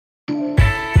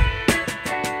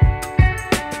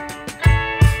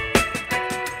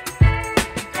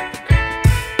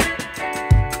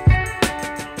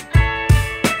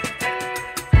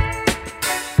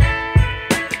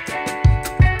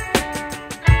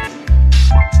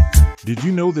Did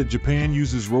you know that Japan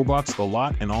uses robots a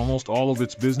lot in almost all of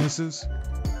its businesses?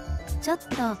 ちょっ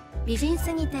と美人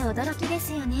すぎて驚きで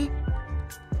すよね。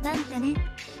なんてね。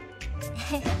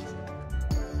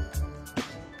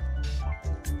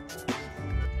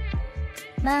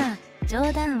まあ、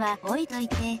冗談は置いとい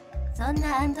て、そん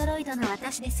なアンドロイドの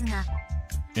私ですが。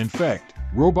In fact,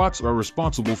 robots are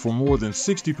responsible for more than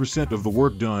 60% of the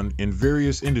work done in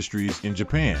various industries in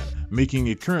Japan, making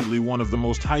it currently one of the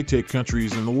most high-tech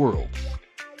countries in the world.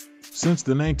 Since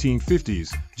the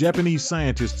 1950s, Japanese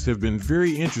scientists have been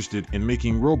very interested in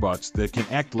making robots that can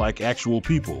act like actual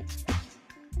people.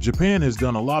 Japan has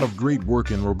done a lot of great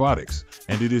work in robotics,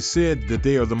 and it is said that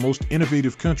they are the most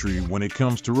innovative country when it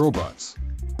comes to robots.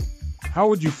 How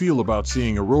would you feel about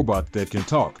seeing a robot that can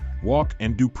talk, walk,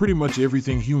 and do pretty much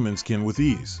everything humans can with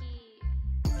ease?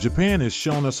 Japan has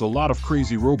shown us a lot of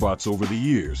crazy robots over the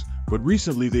years, but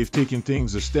recently they've taken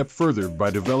things a step further by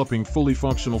developing fully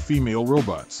functional female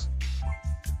robots.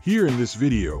 Here in this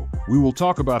video, we will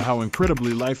talk about how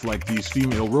incredibly lifelike these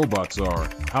female robots are,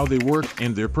 how they work,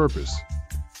 and their purpose.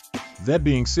 That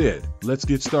being said, let's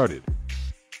get started.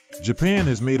 Japan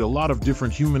has made a lot of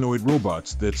different humanoid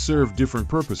robots that serve different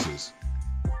purposes.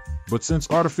 But since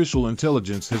artificial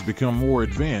intelligence has become more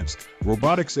advanced,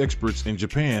 robotics experts in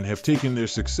Japan have taken their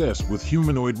success with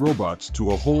humanoid robots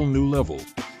to a whole new level.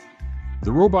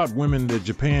 The robot women that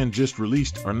Japan just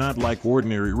released are not like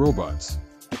ordinary robots.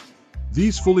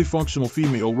 These fully functional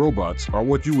female robots are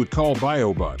what you would call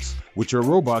biobots, which are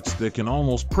robots that can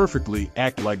almost perfectly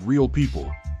act like real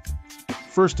people.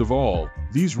 First of all,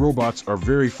 these robots are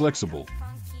very flexible.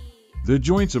 Their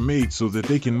joints are made so that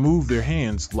they can move their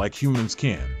hands like humans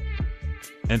can.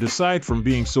 And aside from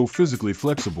being so physically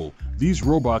flexible, these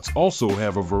robots also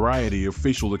have a variety of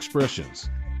facial expressions.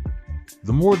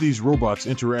 The more these robots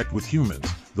interact with humans,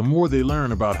 the more they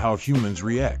learn about how humans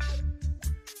react.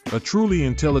 A truly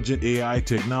intelligent AI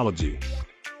technology.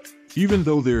 Even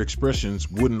though their expressions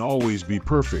wouldn't always be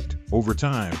perfect, over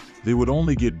time, they would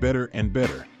only get better and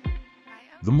better.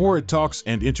 The more it talks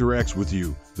and interacts with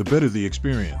you, the better the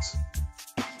experience.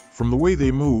 From the way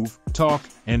they move, talk,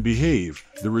 and behave,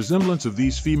 the resemblance of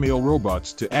these female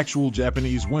robots to actual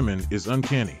Japanese women is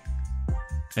uncanny.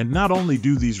 And not only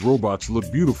do these robots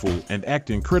look beautiful and act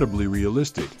incredibly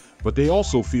realistic, but they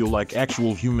also feel like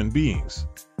actual human beings.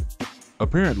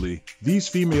 Apparently, these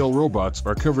female robots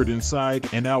are covered inside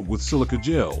and out with silica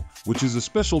gel, which is a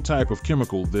special type of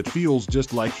chemical that feels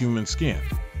just like human skin.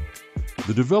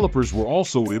 The developers were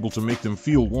also able to make them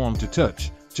feel warm to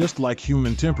touch, just like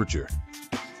human temperature.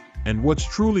 And what's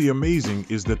truly amazing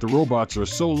is that the robots are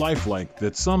so lifelike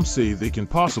that some say they can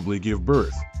possibly give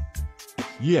birth.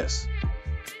 Yes,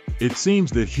 it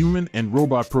seems that human and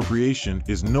robot procreation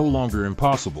is no longer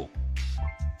impossible.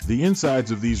 The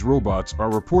insides of these robots are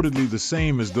reportedly the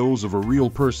same as those of a real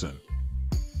person,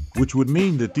 which would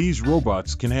mean that these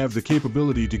robots can have the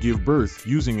capability to give birth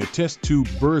using a test tube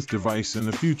birth device in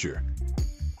the future.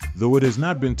 Though it has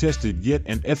not been tested yet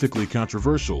and ethically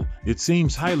controversial, it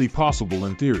seems highly possible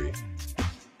in theory.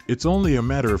 It's only a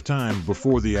matter of time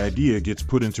before the idea gets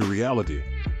put into reality.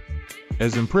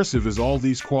 As impressive as all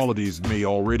these qualities may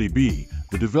already be,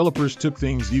 the developers took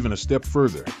things even a step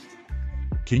further.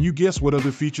 Can you guess what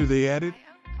other feature they added?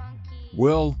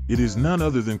 Well, it is none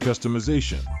other than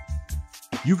customization.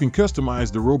 You can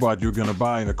customize the robot you're gonna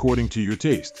buy according to your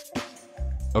taste.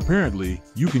 Apparently,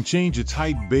 you can change its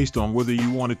height based on whether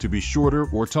you want it to be shorter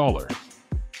or taller.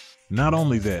 Not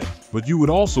only that, but you would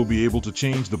also be able to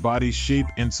change the body's shape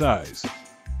and size.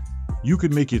 You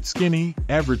could make it skinny,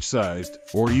 average-sized,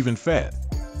 or even fat.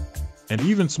 And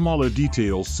even smaller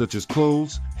details such as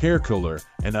clothes, hair color,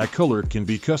 and eye color can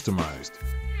be customized.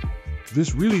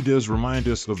 This really does remind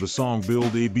us of the song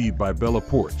Build a Bee by Bella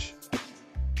Poarch.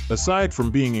 Aside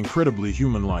from being incredibly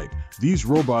human-like, these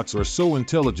robots are so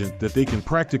intelligent that they can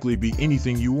practically be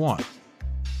anything you want.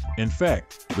 In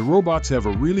fact, the robots have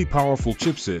a really powerful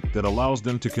chipset that allows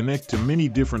them to connect to many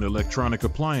different electronic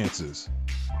appliances.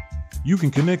 You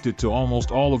can connect it to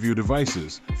almost all of your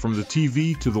devices, from the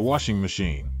TV to the washing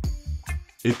machine.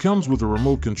 It comes with a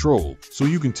remote control, so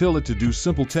you can tell it to do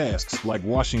simple tasks like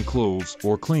washing clothes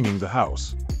or cleaning the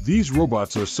house. These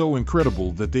robots are so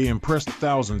incredible that they impressed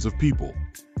thousands of people.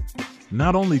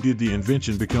 Not only did the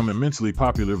invention become immensely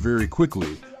popular very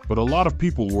quickly, but a lot of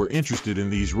people were interested in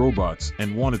these robots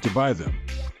and wanted to buy them.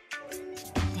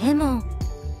 でも、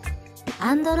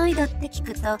アンドロイドって聞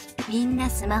くとみんな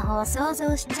スマホを想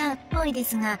像しちゃうっぽいで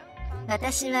すが、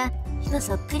私は人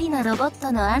そっくりのロボッ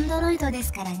トのアンドロイドで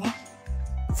すからね。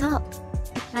そう、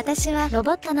私はロ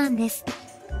ボットなんです。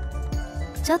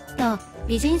ちょっと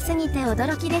美人すぎて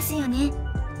驚きですよね。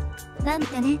なん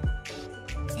てね。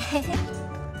へへ。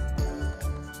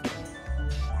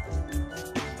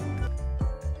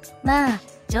まあ、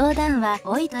冗談は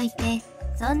置いといて、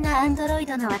そんなアンドロイ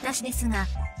ドの私ですが、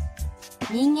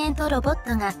人間とロボッ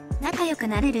トが仲良く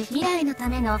なれる未来のた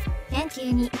めの研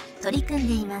究に取り組ん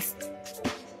でいます。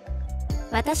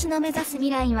私の目指す未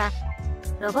来は、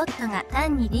ロボットが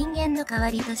単に人間の代わ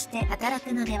りとして働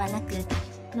くのではなく、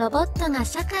ロボットが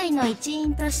社会の一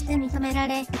員として認めら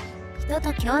れ、人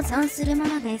と共存するも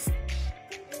のです。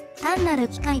単なる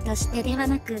機械としてでは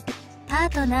なく、パー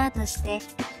トナーとして、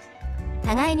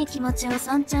互いに気持ちを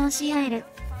尊重し合える、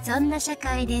そんな社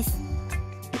会です。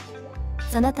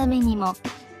そのためにも、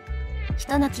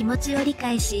人の気持ちを理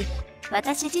解し、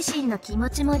私自身の気持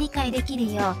ちも理解でき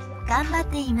るよう頑張っ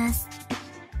ています。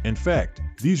In fact,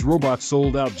 these robots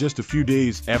sold out just a few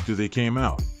days after they came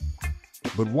out.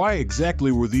 But why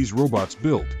exactly were these robots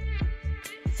built?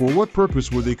 For what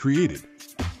purpose were they created?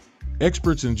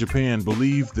 Experts in Japan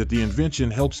believe that the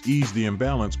invention helps ease the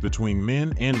imbalance between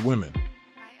men and women.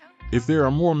 If there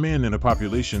are more men in a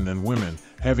population than women,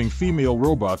 having female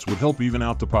robots would help even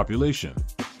out the population.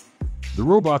 The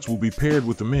robots will be paired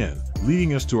with the men,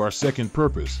 leading us to our second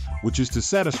purpose, which is to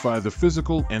satisfy the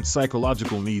physical and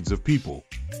psychological needs of people.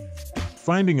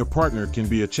 Finding a partner can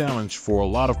be a challenge for a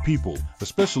lot of people,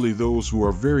 especially those who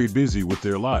are very busy with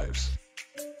their lives.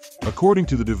 According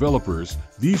to the developers,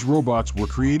 these robots were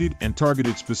created and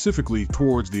targeted specifically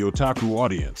towards the otaku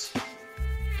audience.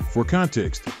 For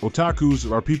context,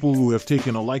 otakus are people who have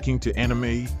taken a liking to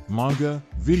anime, manga,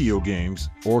 video games,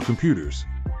 or computers.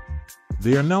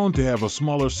 They are known to have a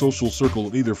smaller social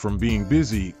circle either from being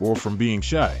busy or from being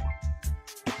shy.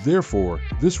 Therefore,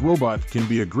 this robot can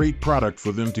be a great product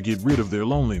for them to get rid of their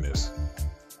loneliness.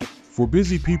 For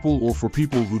busy people or for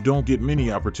people who don't get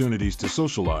many opportunities to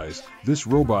socialize, this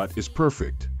robot is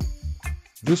perfect.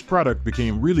 This product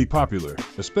became really popular,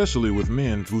 especially with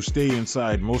men who stay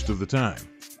inside most of the time.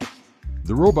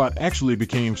 The robot actually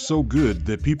became so good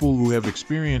that people who have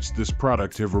experienced this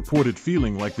product have reported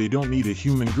feeling like they don't need a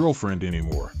human girlfriend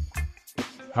anymore.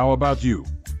 How about you?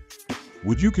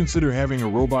 Would you consider having a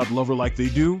robot lover like they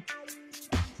do?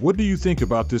 What do you think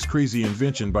about this crazy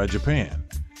invention by Japan?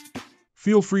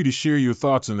 Feel free to share your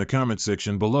thoughts in the comment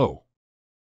section below.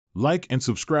 Like and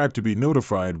subscribe to be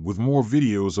notified with more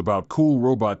videos about cool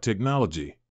robot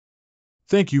technology.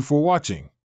 Thank you for watching.